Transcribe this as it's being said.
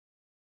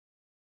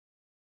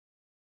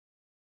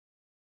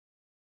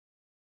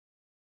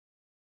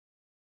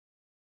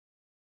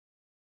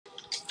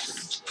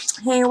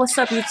Hey, what's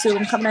up YouTube?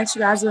 I'm coming at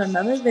you guys with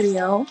another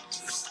video.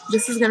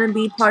 This is going to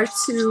be part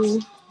 2,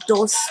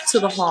 dose to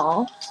the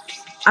haul.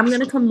 I'm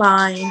going to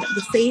combine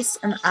the face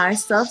and eye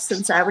stuff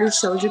since I already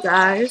showed you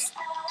guys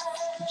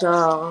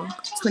the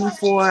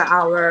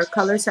 24-hour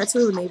color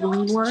tattoo, the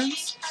Maybelline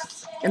ones,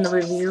 in the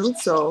review.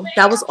 So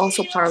that was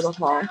also part of the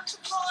haul.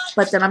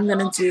 But then I'm going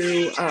to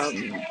do,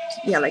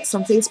 like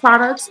some face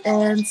products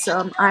and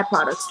some eye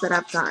products that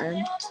I've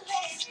gotten.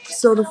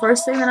 So the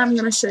first thing that I'm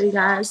going to show you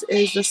guys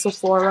is the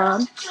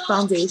Sephora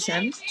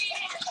foundation.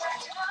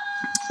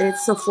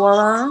 It's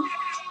Sephora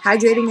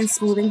Hydrating and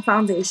Smoothing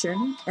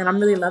Foundation, and I'm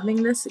really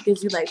loving this. It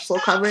gives you like full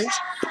coverage.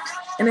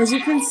 And as you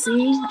can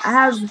see, I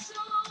have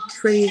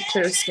pretty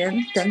clear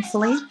skin,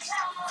 thankfully.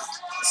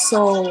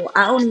 So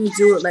I only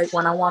do it like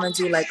when I want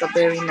to do like a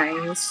very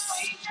nice,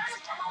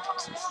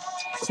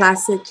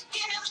 classic,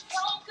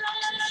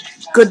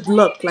 good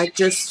look, like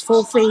just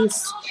full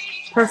face,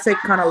 perfect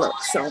kind of look.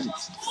 So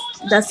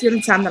that's the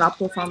only time that I'll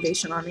put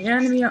foundation on.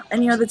 And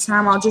any other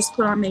time, I'll just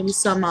put on maybe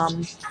some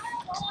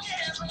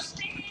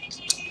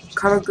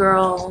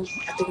CoverGirl.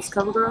 I think it's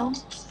CoverGirl.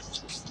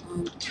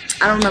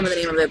 I don't remember the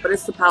name of it, but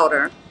it's the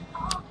powder.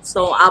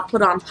 So I'll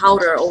put on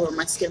powder over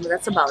my skin, but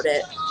that's about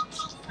it.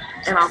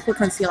 And I'll put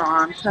concealer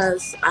on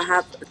because I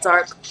have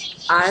dark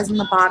eyes on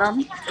the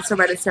bottom. It's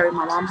hereditary.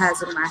 My mom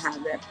has it and I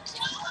have it.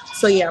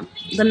 So yeah,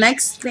 the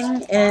next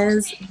thing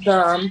is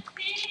the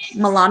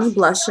Milani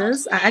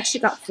blushes. I actually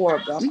got 4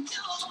 of them.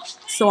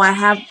 So I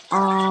have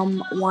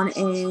one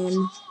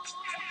in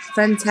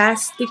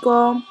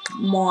Fantastico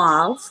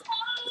Mauve,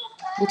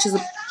 which is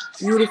a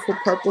beautiful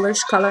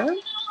purplish color.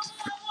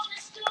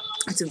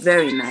 It's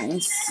very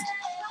nice.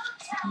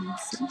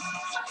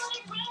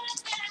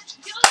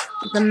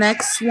 The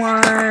next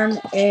one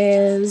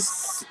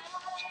is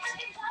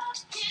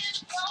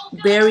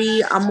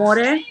Berry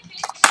Amore.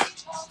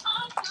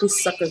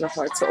 These suckers are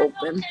hard to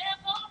open.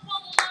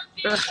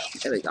 Ugh,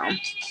 there we go.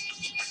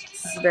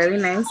 This is very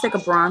nice, like a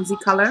bronzy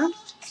color.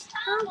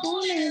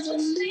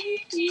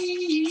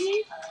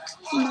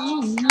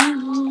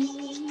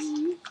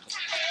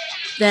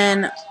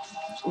 Then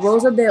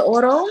Rosa de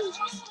Oro.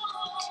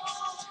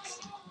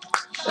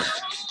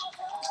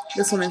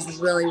 This one is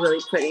really, really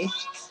pretty.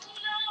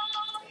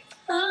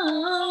 I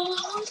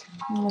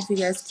don't know if you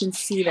guys can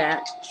see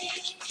that,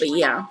 but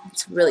yeah,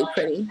 it's really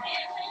pretty.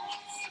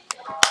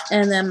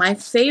 And then my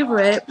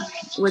favorite,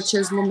 which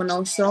is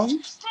Luminoso.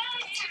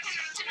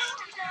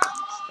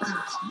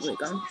 There we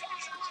go.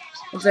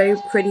 A very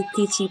pretty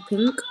peachy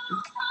pink.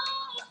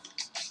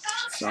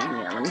 So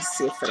yeah, let me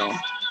see if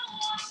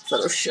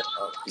it'll show,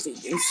 if you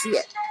can see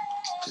it.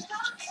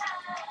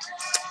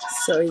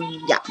 So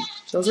yeah,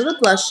 those are the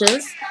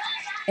blushes.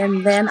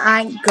 And then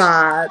I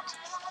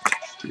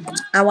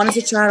wanted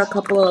to try out a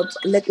couple of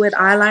liquid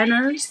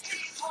eyeliners.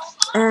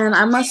 And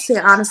I must say,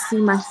 honestly,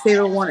 my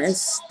favorite one is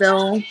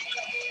still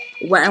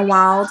Wet n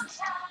Wild.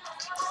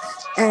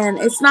 And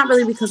it's not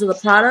really because of the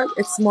product.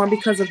 It's more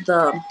because of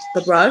the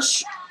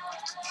brush,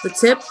 the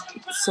tip.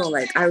 So,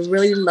 like, I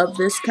really love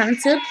this kind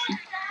of tip.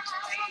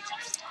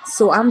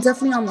 So, I'm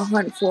definitely on the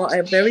hunt for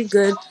a very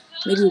good,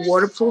 maybe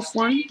waterproof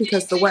one.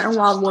 Because the Wet n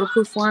Wild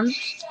waterproof one,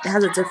 it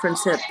has a different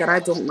tip that I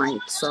don't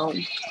like. So,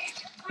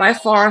 by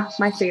far,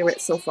 my favorite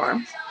so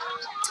far.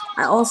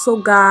 I also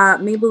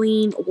got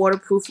Maybelline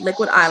waterproof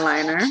liquid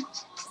eyeliner.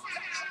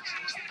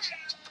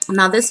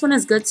 Now this one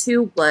is good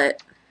too,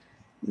 but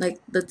like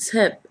the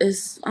tip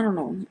is, I don't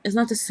know, it's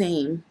not the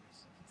same.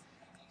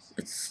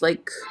 It's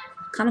like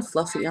kind of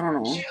fluffy, I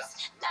don't know.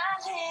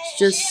 It's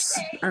just,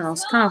 I don't know,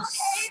 it's kind of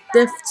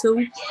stiff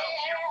too.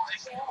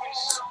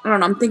 I don't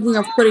know, I'm thinking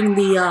of putting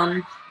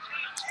the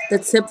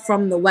tip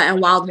from the Wet n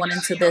Wild one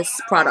into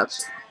this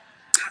product.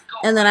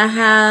 And then I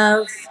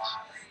have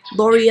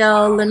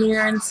L'Oreal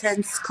Linear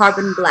Intense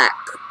Carbon Black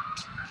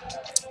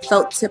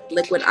Felt Tip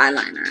Liquid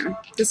Eyeliner.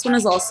 This one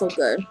is also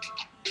good.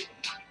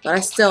 But I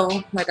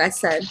still, like I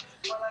said,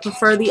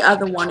 prefer the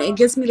other one. It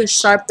gives me the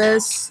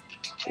sharpest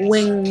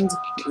winged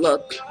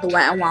look, the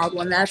Wet n Wild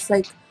one. That's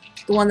like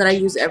the one that I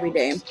use every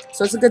day.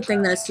 So it's a good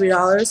thing that it's $3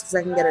 because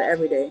I can get it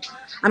every day.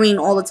 I mean,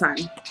 all the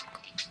time.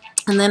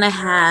 And then I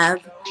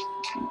have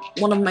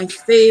one of my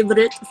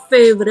favorite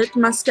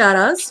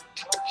mascaras.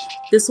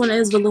 This one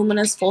is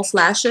Voluminous False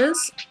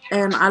Lashes,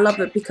 and I love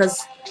it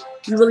because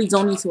you really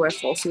don't need to wear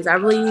falsies. I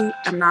really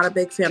am not a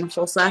big fan of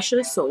false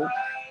lashes, so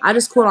I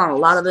just put on a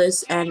lot of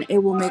this, and it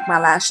will make my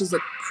lashes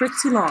look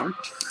pretty long.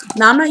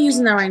 Now, I'm not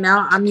using that right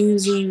now. I'm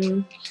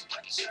using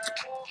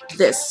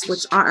this,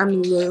 which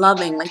I'm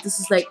loving. Like, this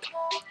is, like,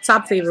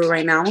 top favorite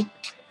right now.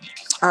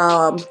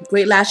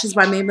 Great Lashes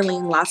by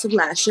Maybelline, lots of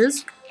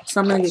lashes.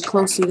 So I'm going to get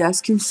close so you guys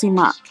can see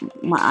my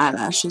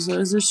eyelashes. Or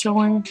is it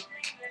showing?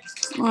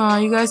 Oh,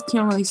 you guys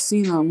can't really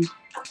see them.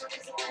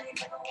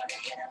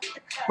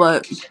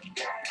 But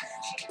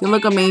they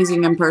look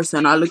amazing in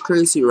person. I look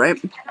crazy, right?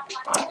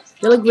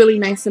 They look really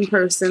nice in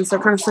person. So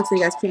it kind of sucks that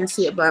you guys can't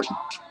see it. But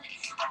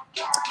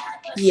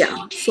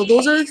yeah. So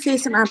those are the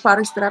face and eye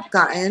products that I've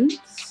gotten.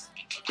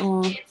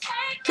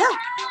 Yeah.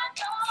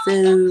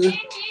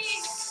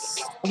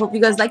 So I hope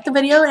you guys liked the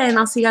video, and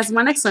I'll see you guys in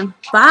my next one.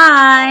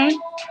 Bye!